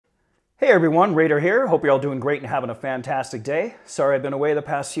Hey everyone, Raider here. Hope you're all doing great and having a fantastic day. Sorry I've been away the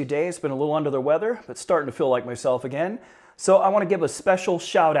past few days, been a little under the weather, but starting to feel like myself again. So I want to give a special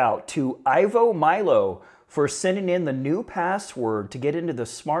shout out to Ivo Milo for sending in the new password to get into the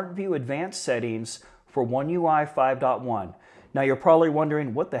SmartView Advanced settings for One UI 5.1. Now you're probably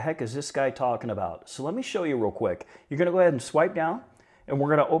wondering, what the heck is this guy talking about? So let me show you real quick. You're going to go ahead and swipe down, and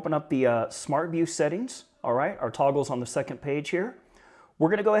we're going to open up the SmartView settings. All right, our toggle's on the second page here. We're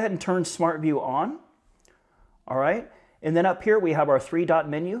going to go ahead and turn SmartView on. All right, and then up here we have our three-dot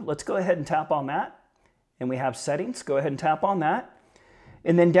menu. Let's go ahead and tap on that. And we have settings. Go ahead and tap on that.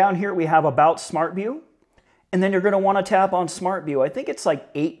 And then down here we have About SmartView. And then you're going to want to tap on SmartView. I think it's like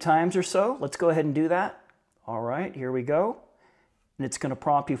 8 times or so. Let's go ahead and do that. All right, here we go. And it's going to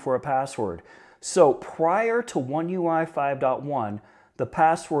prompt you for a password. So prior to One UI 5.1, the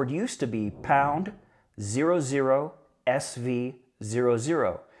password used to be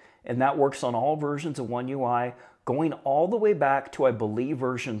 #00SV00, and that works on all versions of One UI, going all the way back to, I believe,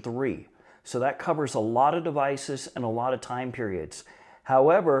 version 3. So that covers a lot of devices and a lot of time periods.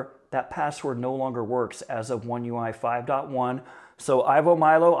 However, that password no longer works as of One UI 5.1. So Ivo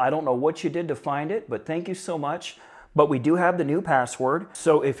Milo, I don't know what you did to find it, but thank you so much. But we do have the new password.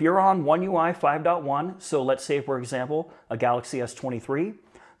 So if you're on One UI 5.1, so let's say, for example, a Galaxy S23,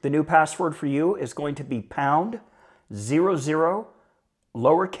 the new password for you is going to be #00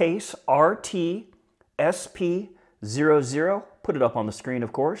 lowercase RTSP00. Put it up on the screen,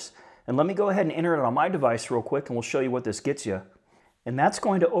 of course. And let me go ahead and enter it on my device real quick, and we'll show you what this gets you. And that's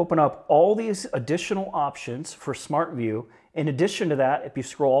going to open up all these additional options for SmartView. In addition to that, if you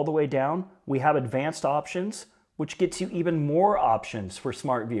scroll all the way down, we have advanced options, which gets you even more options for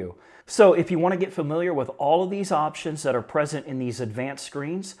SmartView. So if you want to get familiar with all of these options that are present in these advanced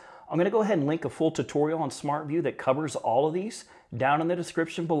screens, I'm going to go ahead and link a full tutorial on SmartView that covers all of these down in the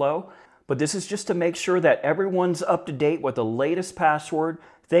description below. But this is just to make sure that everyone's up to date with the latest password.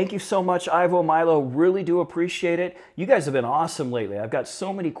 Thank you so much, Ivo Milo. Really do appreciate it. You guys have been awesome lately. I've got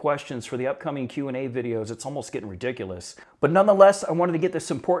so many questions for the upcoming Q&A videos. It's almost getting ridiculous. But nonetheless, I wanted to get this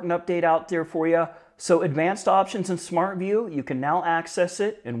important update out there for you. So advanced options in SmartView, you can now access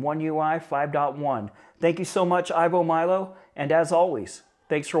it in One UI 5.1. Thank you so much, Ivo Milo. And as always,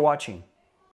 thanks for watching.